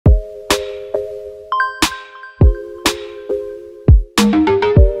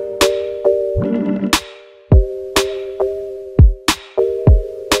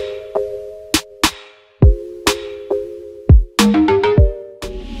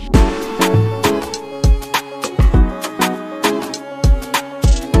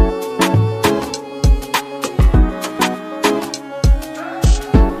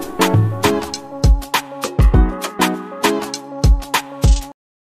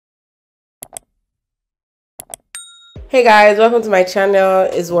Hey guys, welcome to my channel.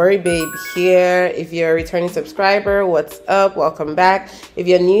 It's Worry Babe here. If you're a returning subscriber, what's up? Welcome back. If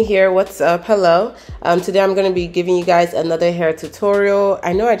you're new here, what's up? Hello. Today I'm going to be giving you guys another hair tutorial.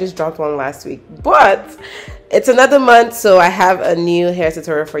 I know I just dropped one last week, but it's another month, so I have a new hair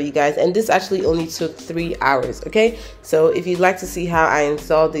tutorial for you guys, and this actually only took 3 hours. Okay, so if you'd like to see how I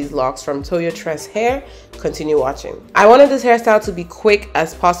installed these locks from Toyo Tress Hair, continue watching. I wanted this hairstyle to be quick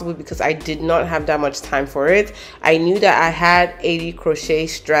as possible because I did not have that much time for it. I knew that I had 80 crochet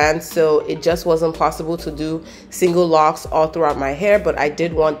strands, so it just wasn't possible to do single locks all throughout my hair, but I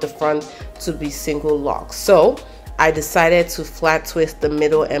did want the front to be single locks. So I decided to flat twist the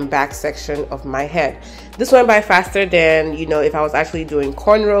middle and back section of my head. This went by faster than, if I was actually doing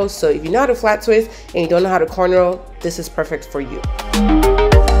cornrows. So if you know how to flat twist and you don't know how to cornrow, this is perfect for you.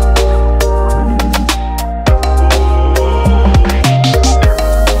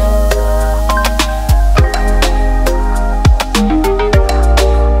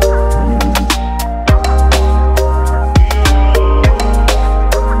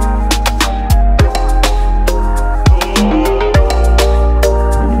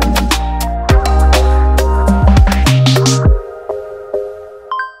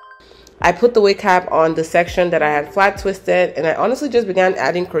 I put the wig cap on the section that I had flat twisted, and I honestly just began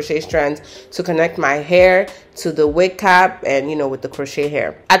adding crochet strands to connect my hair to the wig cap and, with the crochet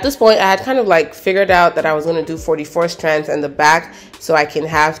hair. At this point, I had kind of like figured out that I was going to do 44 strands in the back so I can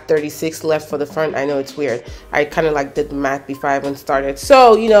have 36 left for the front. I know it's weird. I kind of like did the math before I even started.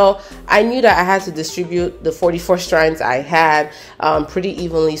 So, I knew that I had to distribute the 44 strands I had pretty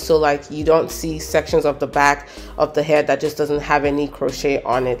evenly, so like you don't see sections of the back of the hair that just doesn't have any crochet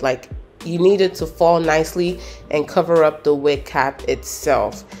on it. Like, you need it to fall nicely and cover up the wig cap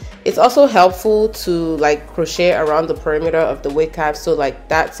itself. It's also helpful to like crochet around the perimeter of the wig cap, so like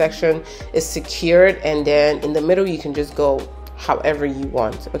that section is secured, and then in the middle you can just go however you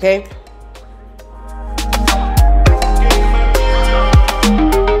want. Okay.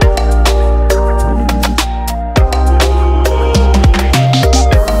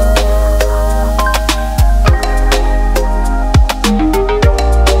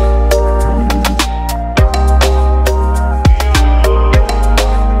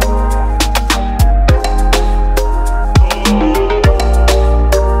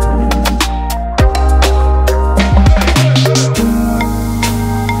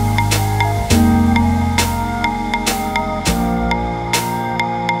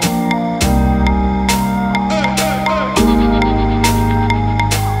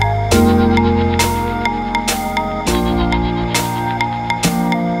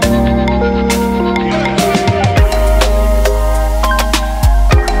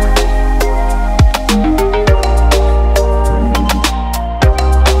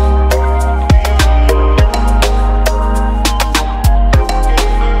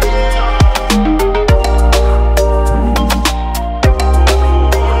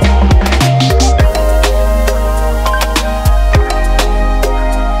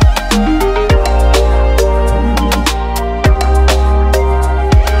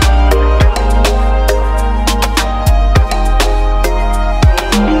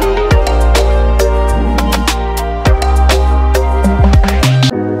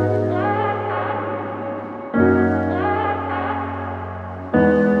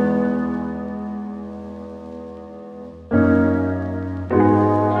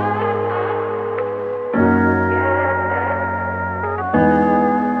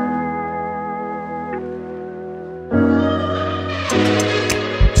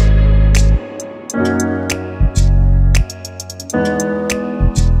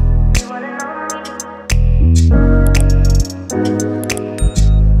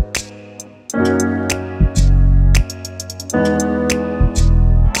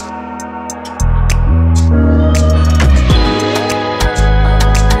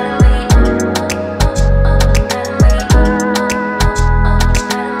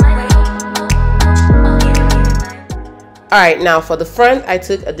 Alright, now for the front, I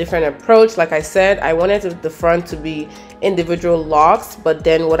took a different approach. Like I said, I wanted the front to be individual locks, but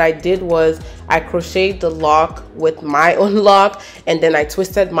then what I did was I crocheted the lock with my own lock, and then I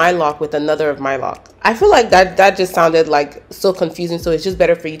twisted my lock with another of my lock. I feel like that just sounded like so confusing, so it's just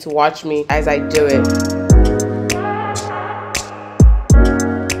better for you to watch me as I do it.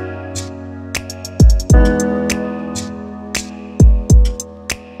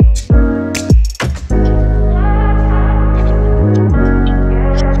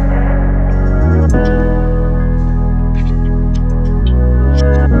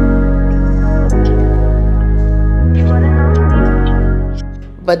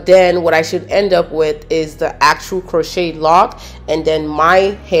 but then what I should end up with is the actual crochet lock, and then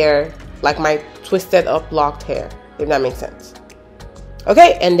my hair, like my twisted up locked hair, if that makes sense.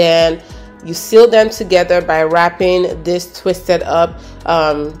 Okay, and then you seal them together by wrapping this twisted up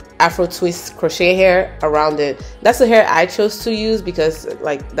Afro twist crochet hair around it. That's the hair I chose to use because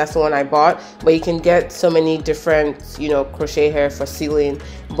like that's the one I bought, but you can get so many different, you know, crochet hair for sealing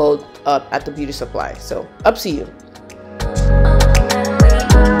both up at the beauty supply, so up to you.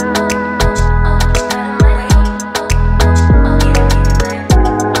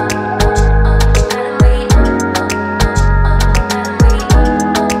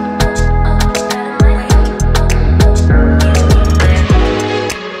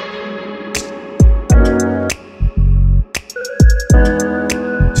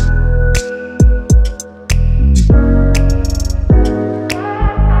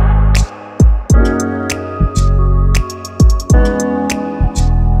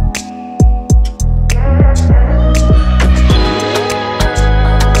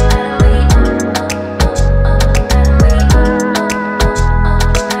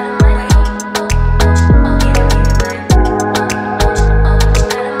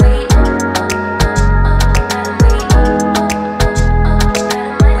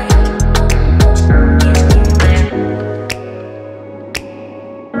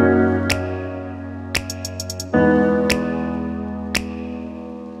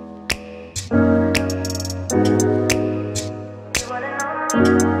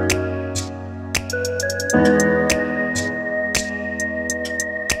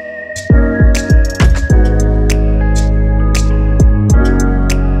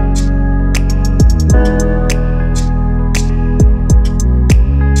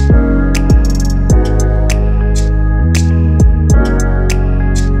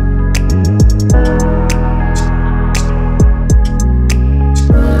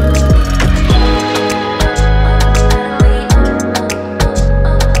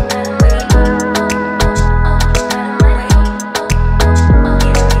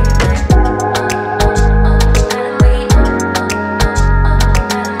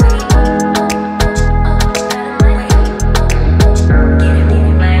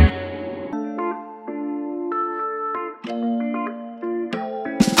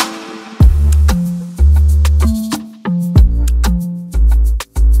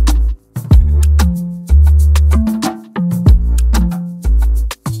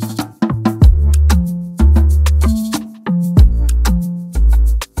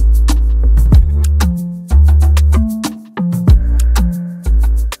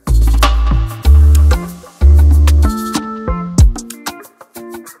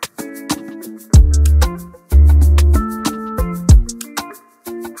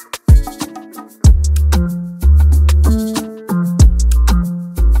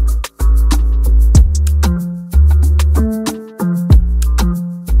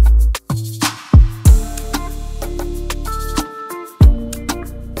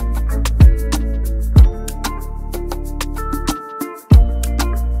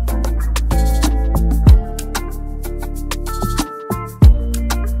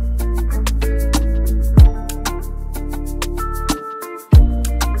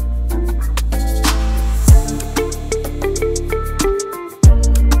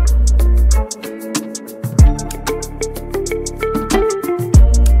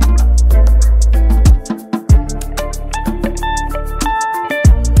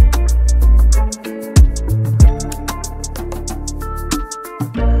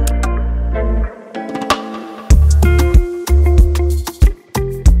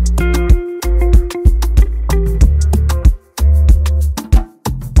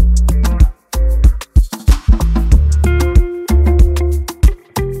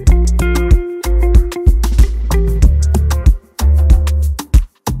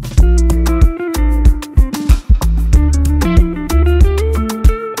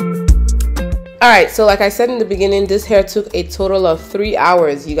 Alright, so like I said in the beginning, this hair took a total of 3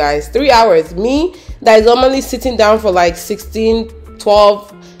 hours, you guys. 3 hours. Me, that is normally sitting down for like 16,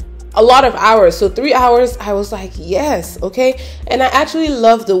 12, a lot of hours. So 3 hours, I was like, yes, okay. And I actually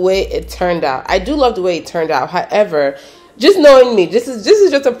love the way it turned out. I do love the way it turned out. However, just knowing me, this is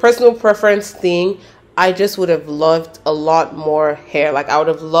just a personal preference thing. I just would have loved a lot more hair. Like I would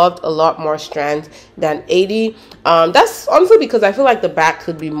have loved a lot more strands than 80. That's honestly because I feel like the back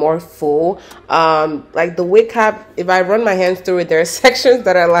could be more full. Like the wig cap, if I run my hands through it, there are sections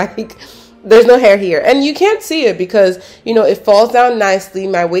that are like, there's no hair here. And you can't see it because, you know, it falls down nicely.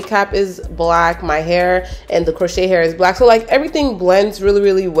 My wig cap is black. My hair and the crochet hair is black. So like everything blends really,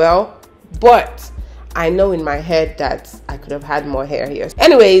 really well. But I know in my head that I could have had more hair here.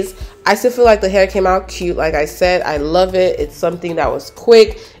 Anyways, I still feel like the hair came out cute. Like I said, I love it. It's something that was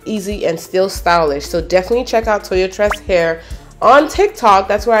quick, easy, and still stylish. So definitely check out Toya Tress Hair on TikTok.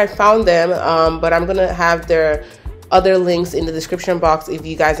 That's where I found them. But I'm gonna have their other links in the description box if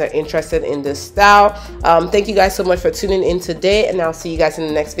you guys are interested in this style. Thank you guys so much for tuning in today, and I'll see you guys in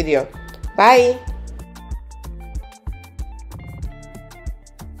the next video. Bye.